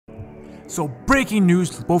So breaking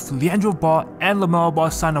news, both LiAngelo Ball and LaMelo Ball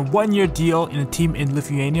signed a 1-year deal in a team in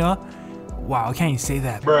Lithuania. Wow, I can't even say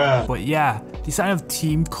that. Bruh. But yeah, they signed a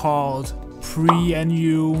team called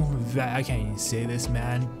Prienu I can't even say this,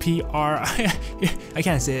 man. I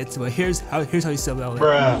can't say it, but here's how you spell that.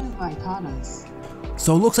 Bruh. Vytautas.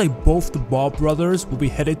 So it looks like both the Ball brothers will be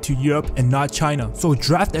headed to Europe and not China. So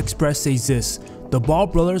Draft Express says this: the Ball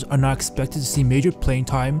brothers are not expected to see major playing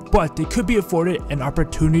time, but they could be afforded an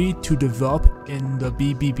opportunity to develop in the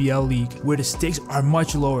BBL League, where the stakes are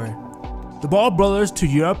much lower. The Ball brothers to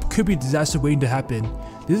Europe could be a disaster waiting to happen.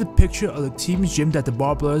 This is a picture of the team's gym that the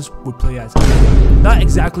Ball brothers would play at. Not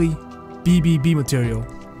exactly BBB material.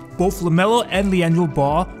 Both LaMelo and LiAngelo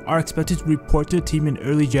Ball are expected to report to the team in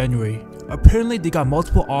early January. Apparently they got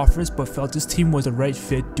multiple offers but felt this team was the right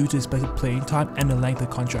fit due to expected playing time and the length of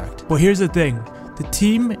the contract. But here's the thing, the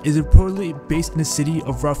team is reportedly based in a city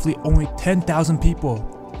of roughly only 10,000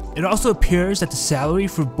 people. It also appears that the salary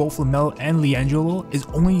for both LaMelo and LiAngelo is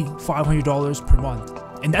only $500 per month.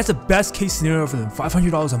 And that's the best case scenario for them,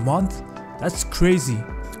 $500 a month? That's crazy.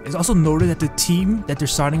 It's also noted that the team that they're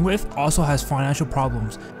signing with also has financial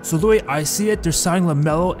problems. So the way I see it, they're signing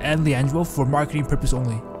LaMelo and LiAngelo for marketing purpose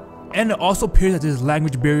only. And it also appears that there's a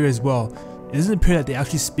language barrier as well. It doesn't appear that they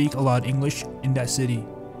actually speak a lot of English in that city.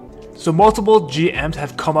 So multiple GMs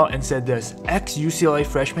have come out and said this: ex-UCLA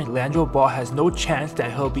freshman LiAngelo Ball has no chance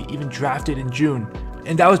that he'll be even drafted in June.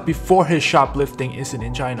 And that was before his shoplifting incident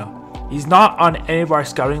in China. He's not on any of our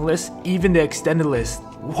scouting lists, even the extended list.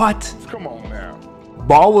 What? Come on now.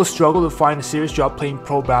 Ball will struggle to find a serious job playing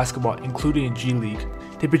pro basketball, including in G League.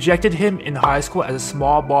 They projected him in high school as a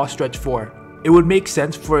small ball stretch 4. It would make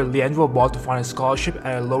sense for LiAngelo Ball to find a scholarship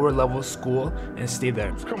at a lower level school and stay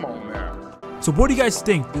there. Come on now. So what do you guys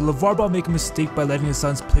think? Did LeVar Ball make a mistake by letting his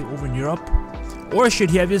sons play over in Europe? Or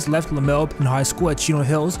should he have just left LaMelo in high school at Chino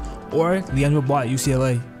Hills or LiAngelo Ball at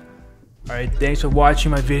UCLA? Alright, thanks for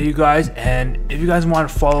watching my video, guys, and if you guys want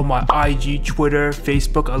to follow my IG, Twitter,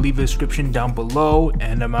 Facebook, I'll leave a description down below,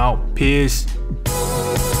 and I'm out. Peace.